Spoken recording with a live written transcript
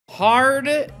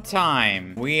hard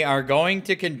time. We are going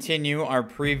to continue our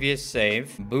previous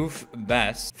save. Boof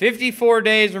best. 54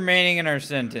 days remaining in our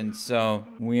sentence, so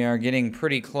we are getting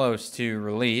pretty close to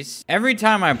release. Every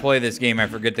time I play this game, I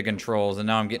forget the controls, and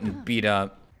now I'm getting beat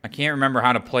up. I can't remember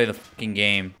how to play the fucking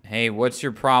game. Hey, what's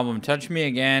your problem? Touch me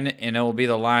again, and it will be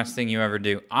the last thing you ever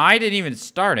do. I didn't even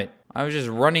start it. I was just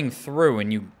running through,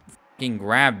 and you fucking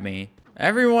grabbed me.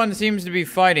 Everyone seems to be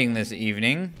fighting this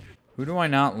evening. Who do I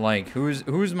not like?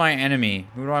 Who's my enemy?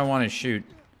 Who do I want to shoot?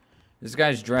 This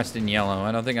guy's dressed in yellow.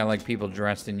 I don't think I like people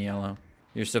dressed in yellow.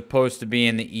 You're supposed to be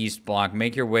in the east block.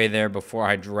 Make your way there before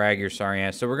I drag your sorry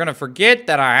ass. So we're gonna forget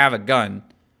that I have a gun,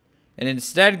 and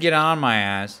instead get on my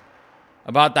ass.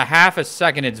 About the half a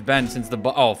second it's been since the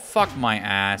oh, fuck my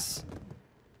ass.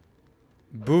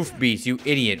 Boof beast, you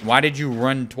idiot. Why did you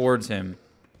run towards him?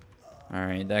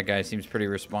 Alright, that guy seems pretty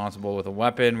responsible with a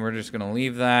weapon. We're just gonna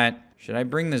leave that. Should I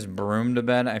bring this broom to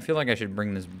bed? I feel like I should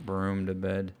bring this broom to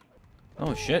bed.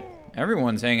 Oh, shit.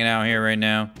 Everyone's hanging out here right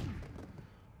now.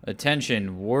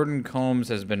 Attention, Warden Combs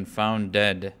has been found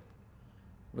dead.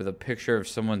 With a picture of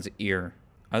someone's ear.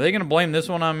 Are they gonna blame this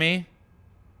one on me?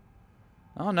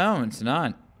 Oh, no, it's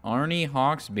not. Arnie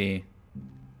Hawksby.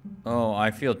 Oh,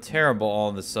 I feel terrible all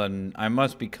of a sudden. I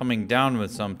must be coming down with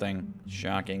something.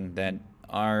 Shocking that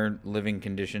our living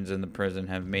conditions in the prison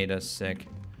have made us sick.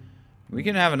 We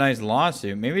can have a nice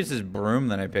lawsuit. Maybe it's this broom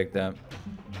that I picked up.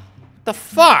 What the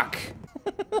fuck?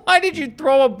 Why did you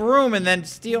throw a broom and then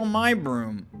steal my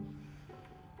broom?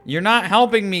 You're not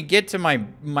helping me get to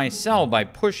my cell by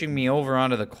pushing me over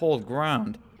onto the cold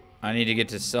ground. I need to get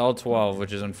to cell 12,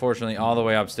 which is unfortunately all the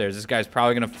way upstairs. This guy's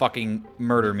probably gonna fucking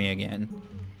murder me again.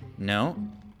 No.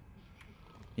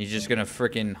 He's just gonna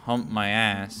frickin' hump my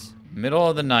ass. Middle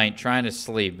of the night, trying to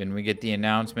sleep, and we get the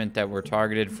announcement that we're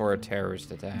targeted for a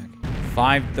terrorist attack.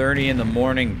 5:30 in the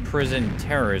morning, prison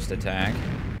terrorist attack.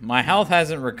 My health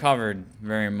hasn't recovered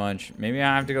very much. Maybe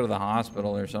I have to go to the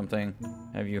hospital or something.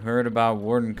 Have you heard about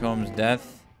Warden Combs'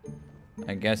 death?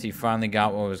 I guess he finally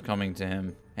got what was coming to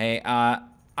him. Hey,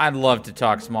 I'd love to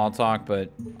talk small talk,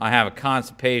 but I have a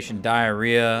constipation,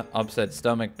 diarrhea, upset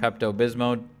stomach,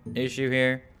 Pepto-Bismol issue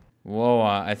here. Whoa,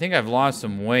 I think I've lost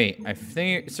some weight. I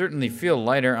certainly feel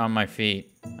lighter on my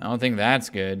feet. I don't think that's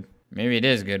good. Maybe it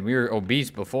is good. We were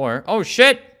obese before. Oh,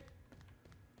 shit!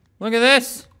 Look at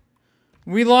this!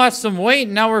 We lost some weight,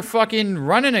 and now we're fucking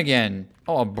running again.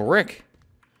 Oh, a brick.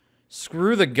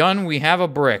 Screw the gun, we have a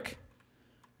brick.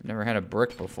 I've never had a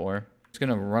brick before. Just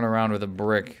gonna run around with a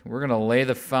brick. We're gonna lay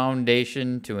the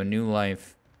foundation to a new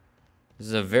life. This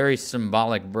is a very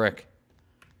symbolic brick.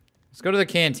 Let's go to the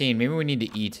canteen. Maybe we need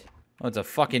to eat. Oh, it's a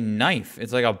fucking knife.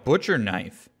 It's like a butcher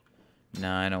knife.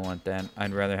 Nah, I don't want that.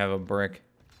 I'd rather have a brick.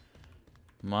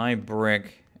 My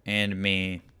brick and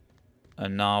me. A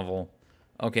novel.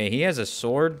 Okay, he has a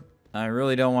sword. I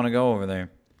really don't want to go over there.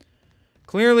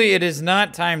 Clearly, it is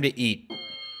not time to eat.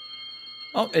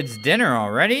 Oh, it's dinner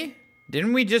already?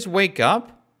 Didn't we just wake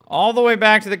up? All the way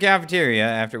back to the cafeteria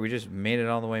after we just made it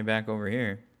all the way back over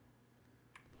here.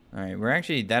 Alright,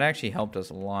 that actually helped us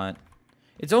a lot.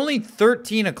 It's only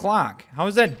 13 o'clock. How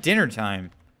is that dinner time?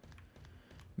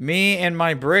 Me and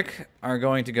my brick are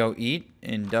going to go eat,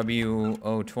 and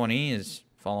WO20 is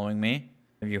following me.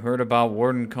 Have you heard about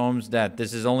Warden Combs' death?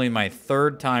 This is only my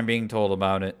 3rd time being told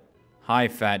about it. Hi,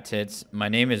 fat tits. My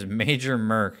name is Major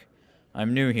Merc.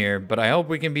 I'm new here, but I hope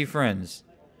we can be friends.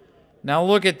 Now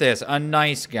look at this, a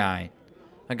nice guy.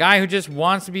 A guy who just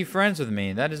wants to be friends with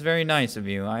me. That is very nice of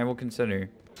you. I will consider.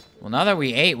 Well, now that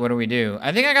we ate, what do we do?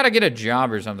 I think I gotta get a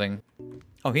job or something.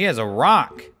 Oh, he has a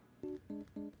rock.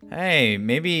 Hey,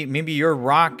 maybe your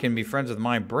rock can be friends with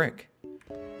my brick.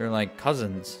 They're like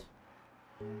cousins.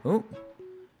 Ooh.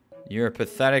 You're a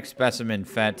pathetic specimen,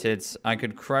 fat tits. I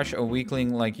could crush a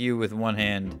weakling like you with one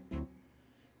hand.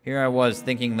 Here I was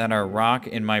thinking that our rock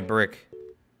and my brick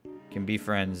can be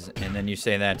friends, and then you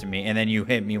say that to me, and then you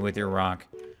hit me with your rock.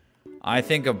 I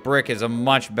think a brick is a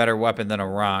much better weapon than a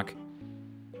rock.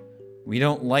 We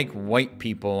don't like white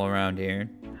people around here.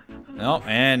 Oh,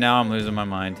 and now I'm losing my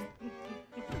mind.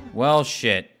 Well,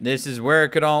 shit. This is where it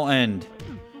could all end.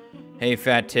 Hey,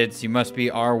 fat tits, you must be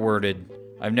R-worded.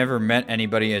 I've never met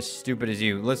anybody as stupid as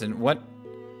you. Listen, what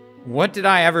did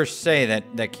I ever say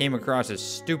that came across as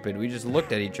stupid? We just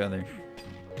looked at each other.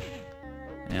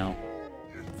 Now,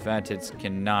 fat tits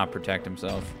cannot protect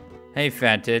himself. Hey,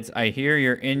 fat tits, I hear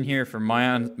you're in here for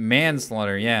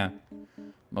manslaughter. Yeah,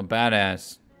 I'm a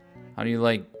badass. How do you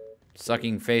like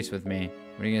sucking face with me?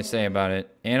 What are you gonna say about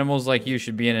it? Animals like you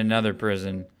should be in another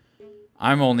prison.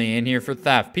 I'm only in here for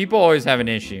theft. People always have an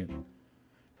issue.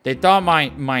 They thought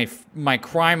my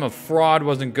crime of fraud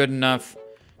wasn't good enough.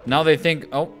 Now they think,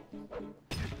 oh,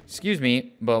 Excuse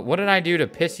me, but what did I do to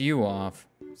piss you off?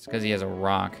 It's because he has a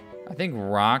rock. I think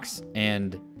rocks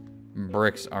and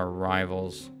bricks are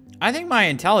rivals. I think my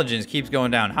intelligence keeps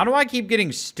going down. How do I keep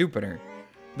getting stupider?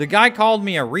 The guy called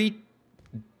me a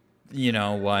you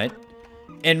know what?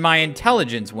 And my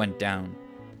intelligence went down.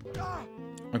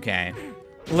 Okay.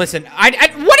 Listen, what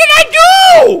did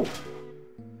I do?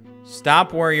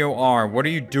 Stop where you are. What are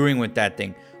you doing with that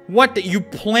thing? You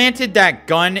planted that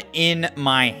gun in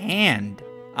my hand.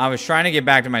 I was trying to get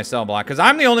back to my cell block because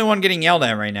I'm the only one getting yelled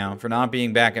at right now for not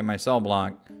being back at my cell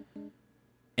block.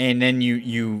 And then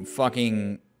you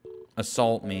fucking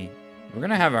assault me. We're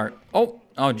gonna have our...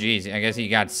 Oh, geez. I guess he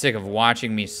got sick of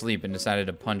watching me sleep and decided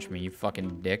to punch me, you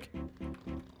fucking dick.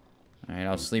 Alright,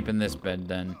 I'll sleep in this bed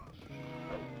then.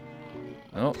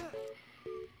 Oh.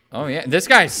 Oh, yeah. This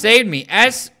guy saved me.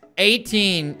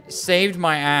 S18 saved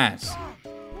my ass.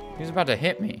 He's about to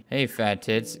hit me. Hey, fat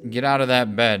tits. Get out of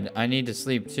that bed. I need to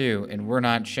sleep too, and we're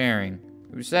not sharing.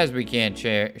 Who says we can't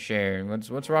share?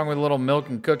 What's wrong with little milk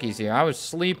and cookies here? I was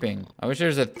sleeping. I wish there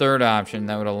was a third option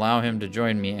that would allow him to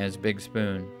join me as Big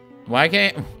Spoon. Why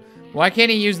can't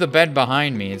he use the bed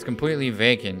behind me? It's completely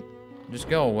vacant. Just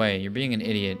go away. You're being an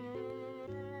idiot.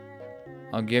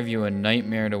 I'll give you a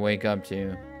nightmare to wake up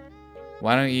to.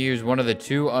 Why don't you use one of the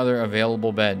 2 other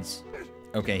available beds?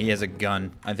 Okay, he has a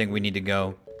gun. I think we need to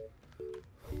go.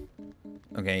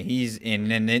 Okay, he's in,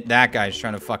 and that guy's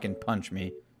trying to fucking punch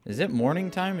me. Is it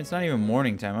morning time? It's not even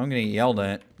morning time. I'm gonna get yelled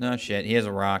at. No shit, he has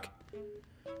a rock.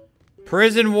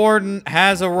 Prison warden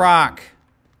has a rock.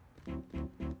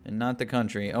 And not the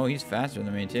country. Oh, he's faster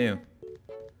than me too.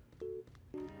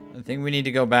 I think we need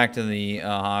to go back to the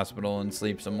hospital and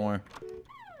sleep some more.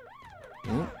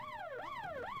 Ooh.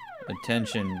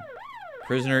 Attention.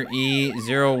 Prisoner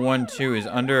E012 is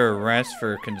under arrest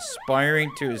for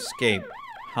conspiring to escape.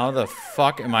 How the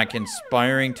fuck am I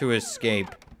conspiring to escape?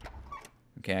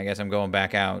 Okay, I guess I'm going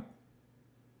back out.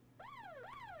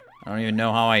 I don't even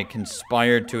know how I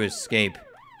conspired to escape.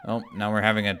 Oh, now we're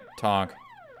having a talk.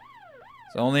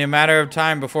 It's only a matter of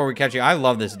time before we catch you. I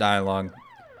love this dialogue.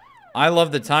 I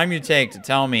love the time you take to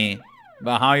tell me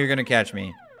about how you're gonna catch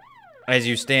me as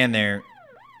you stand there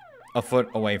a foot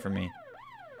away from me.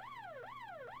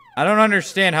 I don't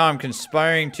understand how I'm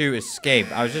conspiring to escape.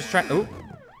 I was just trying... Ooh.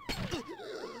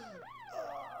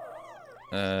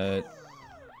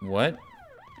 What?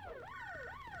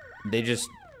 They just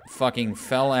fucking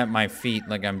fell at my feet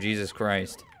like I'm Jesus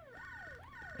Christ.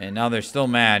 And now they're still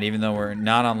mad, even though we're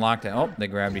not on lockdown. Oh, they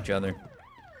grabbed each other.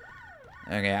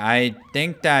 Okay, I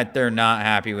think that they're not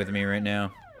happy with me right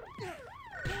now.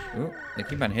 Ooh, they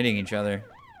keep on hitting each other.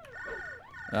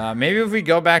 Maybe if we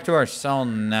go back to our cell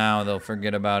now, they'll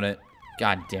forget about it.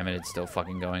 God damn it, it's still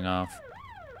fucking going off.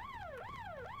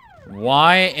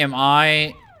 Why am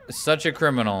I such a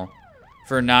criminal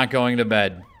for not going to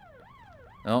bed?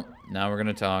 Oh, now we're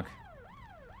gonna talk.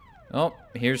 Oh,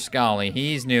 here's Scully.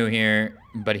 He's new here,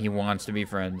 but he wants to be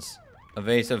friends.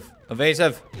 Evasive.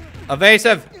 Evasive.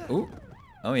 Evasive! Ooh.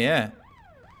 Oh, yeah.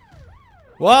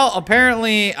 Well,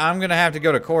 apparently, I'm gonna have to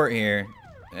go to court here.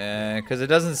 Because it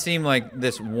doesn't seem like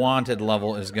this wanted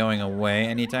level is going away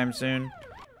anytime soon.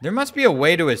 There must be a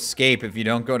way to escape if you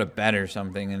don't go to bed or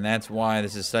something, and that's why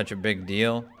this is such a big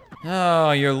deal.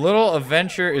 Oh, your little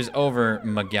adventure is over,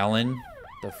 Magellan.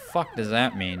 The fuck does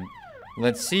that mean?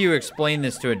 Let's see you explain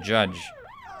this to a judge.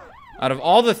 Out of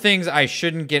all the things I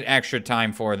shouldn't get extra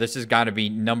time for, this has got to be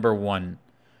 #1.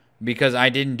 Because I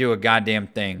didn't do a goddamn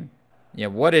thing. Yeah,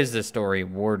 what is the story,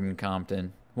 Warden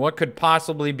Compton? What could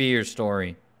possibly be your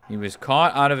story? He was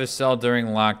caught out of his cell during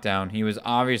lockdown. He was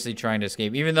obviously trying to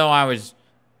escape, even though I was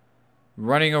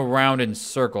running around in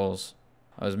circles.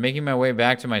 I was making my way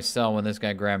back to my cell when this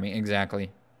guy grabbed me.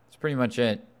 Exactly. That's pretty much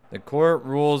it. The court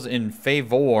rules in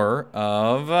favor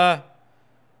of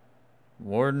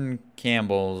Warden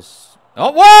Campbell's...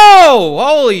 Oh, whoa!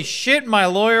 Holy shit, my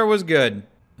lawyer was good.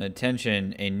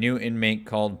 Attention, a new inmate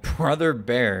called Brother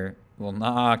Bear will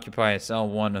not occupy cell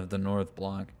 1 of the North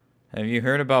Block. Have you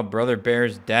heard about Brother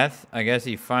Bear's death? I guess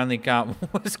he finally got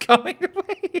what was coming.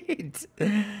 Wait.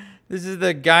 This is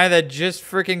the guy that just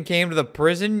freaking came to the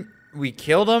prison? We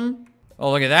killed him?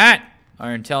 Oh, look at that.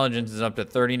 Our intelligence is up to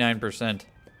 39%.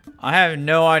 I have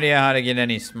no idea how to get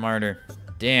any smarter.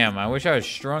 Damn, I wish I was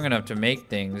strong enough to make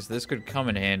things. This could come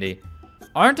in handy.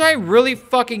 Aren't I really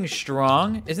fucking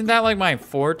strong? Isn't that like my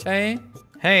forte?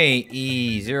 Hey,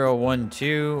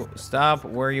 E012, stop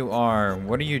where you are.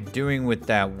 What are you doing with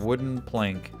that wooden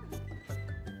plank?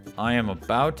 I am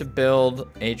about to build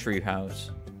a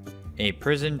treehouse. A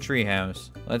prison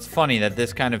treehouse. That's funny that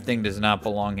this kind of thing does not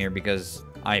belong here because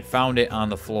I found it on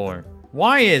the floor.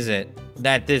 Why is it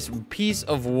that this piece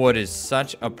of wood is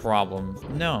such a problem.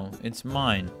 No, it's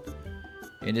mine.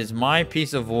 It is my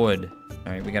piece of wood.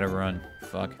 Alright, we gotta run.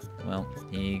 Fuck. Well,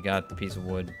 he got the piece of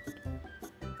wood.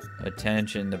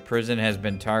 Attention, the prison has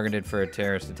been targeted for a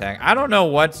terrorist attack. I don't know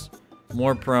what's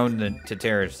more prone to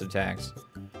terrorist attacks.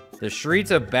 The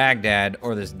streets of Baghdad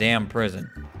or this damn prison.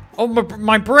 Oh,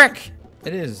 my brick!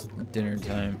 It is dinner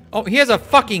time. Oh, he has a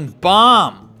fucking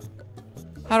bomb!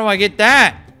 How do I get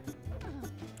that?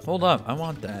 Hold up, I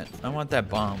want that. I want that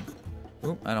bomb.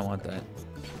 Oop, I don't want that.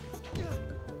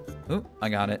 Oop, I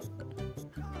got it.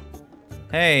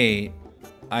 Hey,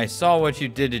 I saw what you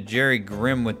did to Jerry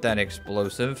Grimm with that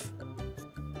explosive.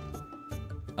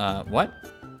 What?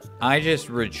 I just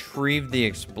retrieved the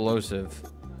explosive.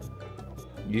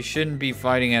 You shouldn't be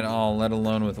fighting at all, let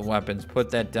alone with weapons. Put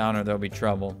that down or there'll be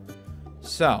trouble.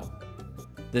 So,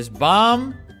 this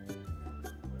bomb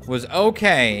was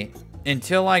okay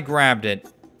until I grabbed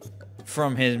it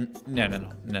from his... No.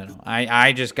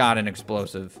 I just got an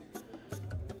explosive.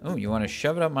 Oh, you want to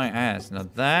shove it up my ass. Now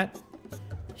that...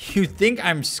 You think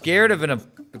I'm scared of an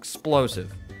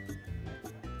explosive.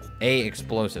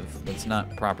 Explosive. That's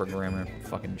not proper grammar.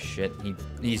 Fucking shit.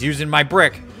 He's using my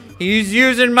brick. He's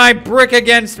using my brick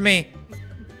against me.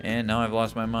 And now I've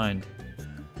lost my mind.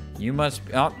 You must...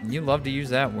 Oh, you love to use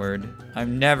that word. I've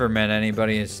never met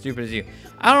anybody as stupid as you.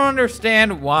 I don't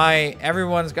understand why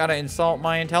everyone's got to insult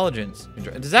my intelligence.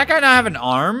 Does that guy not have an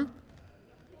arm?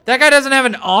 That guy doesn't have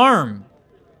an arm.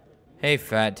 Hey,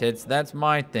 fat tits, that's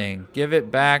my thing. Give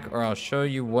it back or I'll show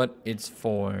you what it's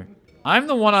for. I'm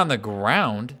the one on the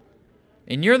ground,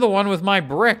 and you're the one with my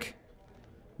brick.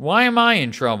 Why am I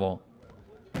in trouble?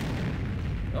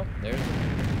 Oh, there's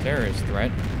a terrorist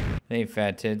threat. Hey,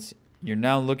 fat tits, you're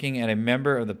now looking at a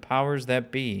member of the powers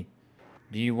that be.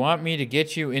 Do you want me to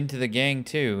get you into the gang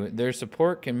too? Their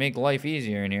support can make life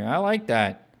easier in here. I like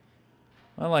that.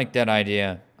 I like that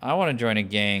idea. I want to join a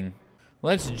gang.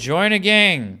 Let's join a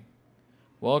gang.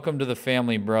 Welcome to the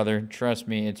family, brother. Trust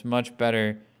me, it's much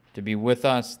better to be with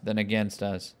us than against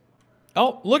us.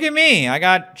 Oh, look at me. I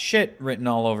got shit written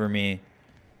all over me.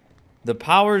 The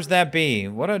powers that be.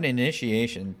 What an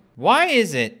initiation. Why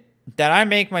is it that I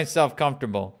make myself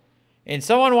comfortable and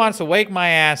someone wants to wake my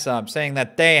ass up saying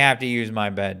that they have to use my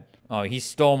bed? Oh, he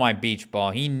stole my beach ball.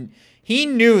 He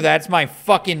knew that's my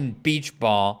fucking beach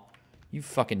ball. You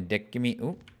fucking dick. Give me...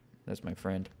 Ooh, that's my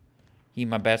friend. He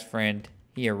my best friend.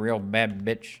 He a real bad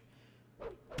bitch.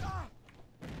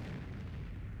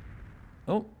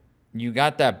 Oh, you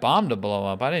got that bomb to blow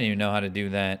up. I didn't even know how to do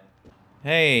that.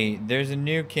 Hey, there's a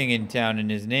new king in town and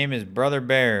his name is Brother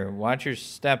Bear. Watch your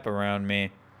step around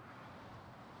me.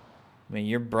 Wait,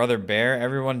 you're Brother Bear?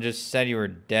 Everyone just said you were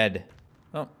dead.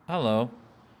 Oh, hello.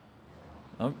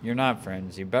 Oh, you're not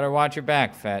friends. You better watch your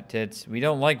back, fat tits. We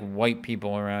don't like white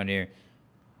people around here.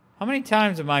 How many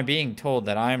times am I being told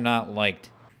that I am not liked?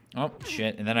 Oh,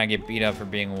 shit. And then I get beat up for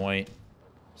being white.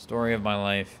 Story of my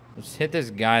life. Let's hit this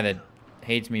guy that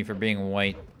hates me for being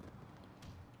white.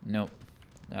 Nope.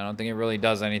 I don't think it really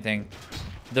does anything.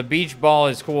 The beach ball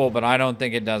is cool, but I don't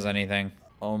think it does anything.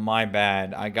 Oh, my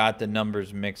bad. I got the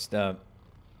numbers mixed up.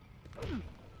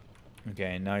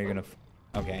 Okay, now you're gonna...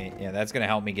 Okay, yeah, that's gonna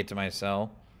help me get to my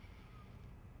cell.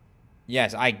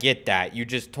 Yes, I get that. You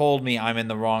just told me I'm in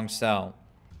the wrong cell.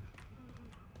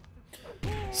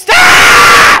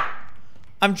 Stop!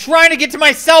 I'm trying to get to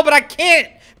my cell, but I can't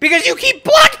because you keep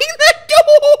blocking the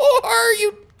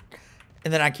door.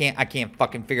 And then I can't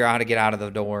fucking figure out how to get out of the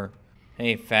door.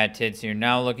 Hey, fat tits, you're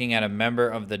now looking at a member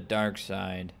of the dark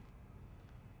side.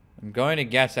 I'm going to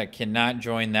guess I cannot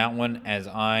join that one as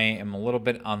I am a little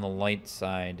bit on the light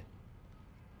side.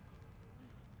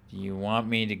 Do you want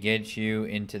me to get you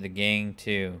into the gang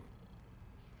too?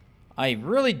 I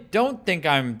really don't think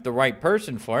I'm the right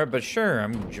person for it, but sure,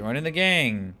 I'm joining the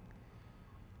gang.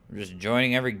 I'm just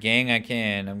joining every gang I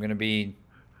can. I'm gonna be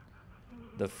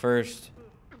the first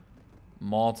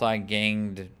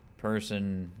multi-ganged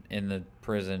person in the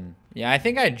prison. Yeah, I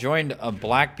think I joined a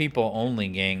black people only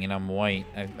gang and I'm white.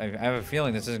 I have a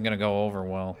feeling this isn't gonna go over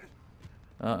well.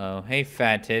 Uh-oh. Hey,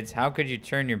 fat tits, how could you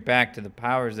turn your back to the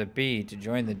powers that be to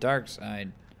join the dark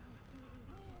side?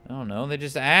 I don't know, they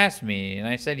just asked me, and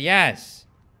I said yes.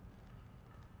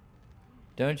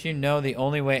 Don't you know the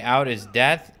only way out is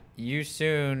death? You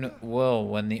soon will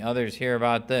when the others hear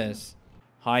about this.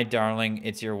 Hi, darling,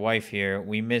 it's your wife here.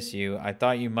 We miss you. I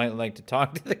thought you might like to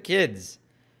talk to the kids.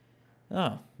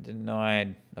 Oh, didn't know I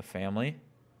had a family.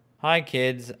 Hi,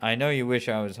 kids. I know you wish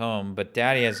I was home, but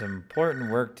Daddy has some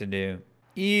important work to do.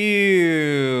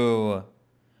 Ew.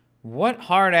 What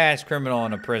hard-ass criminal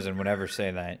in a prison would ever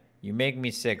say that? You make me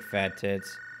sick, fat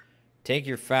tits. Take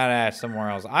your fat ass somewhere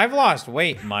else. I've lost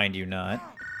weight, mind you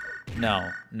not.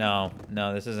 No, no,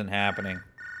 no, this isn't happening.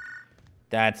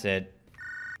 That's it.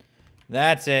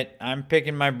 That's it. I'm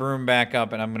picking my broom back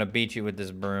up and I'm gonna beat you with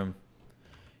this broom.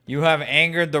 You have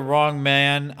angered the wrong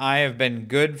man. I have been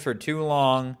good for too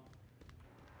long.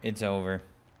 It's over.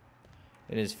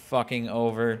 It is fucking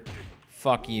over.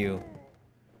 Fuck you.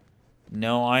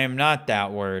 No, I am not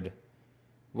that word.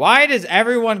 Why does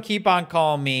everyone keep on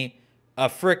calling me a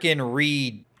frickin'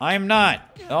 Reed? I am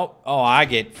not. Oh, I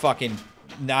get fucking...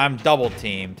 I'm double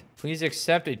teamed. Please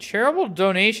accept a charitable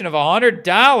donation of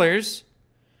 $100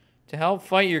 to help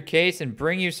fight your case and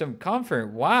bring you some comfort.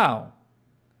 Wow.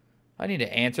 I need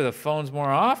to answer the phones more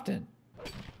often.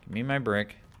 Give me my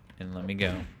brick and let me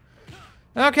go.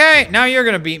 Okay, now you're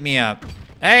gonna beat me up.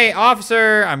 Hey,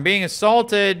 officer, I'm being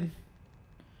assaulted.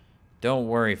 Don't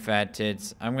worry, fat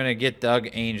tits. I'm gonna get Doug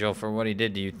Angel for what he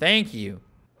did to you. Thank you.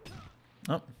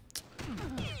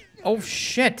 Oh,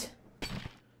 shit.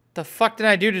 The fuck did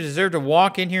I do to deserve to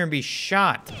walk in here and be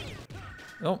shot?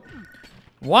 Oh.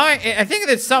 Why? I think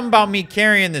that something about me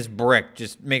carrying this brick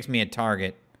just makes me a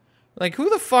target. Like, who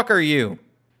the fuck are you?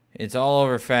 It's all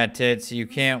over, fat tits. You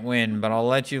can't win, but I'll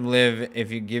let you live if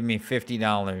you give me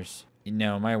 $50. You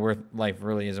know, my life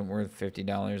really isn't worth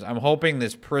 $50. I'm hoping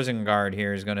this prison guard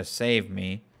here is gonna save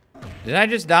me. Did I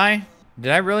just die?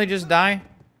 Did I really just die?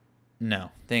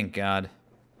 No, thank God.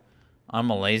 I'm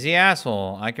a lazy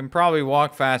asshole. I can probably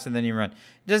walk faster than you run.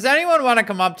 Does anyone want to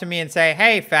come up to me and say,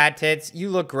 hey, fat tits, you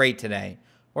look great today?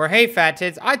 Or, hey, fat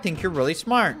tits, I think you're really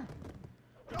smart.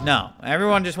 No,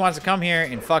 everyone just wants to come here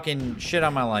and fucking shit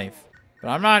on my life.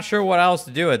 But I'm not sure what else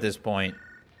to do at this point.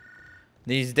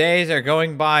 These days are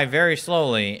going by very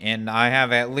slowly, and I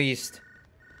have at least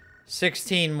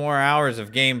 16 more hours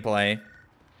of gameplay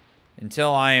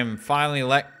until I am finally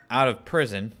let out of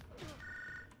prison.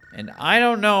 And I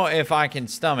don't know if I can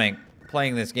stomach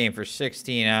playing this game for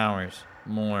 16 hours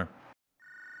more.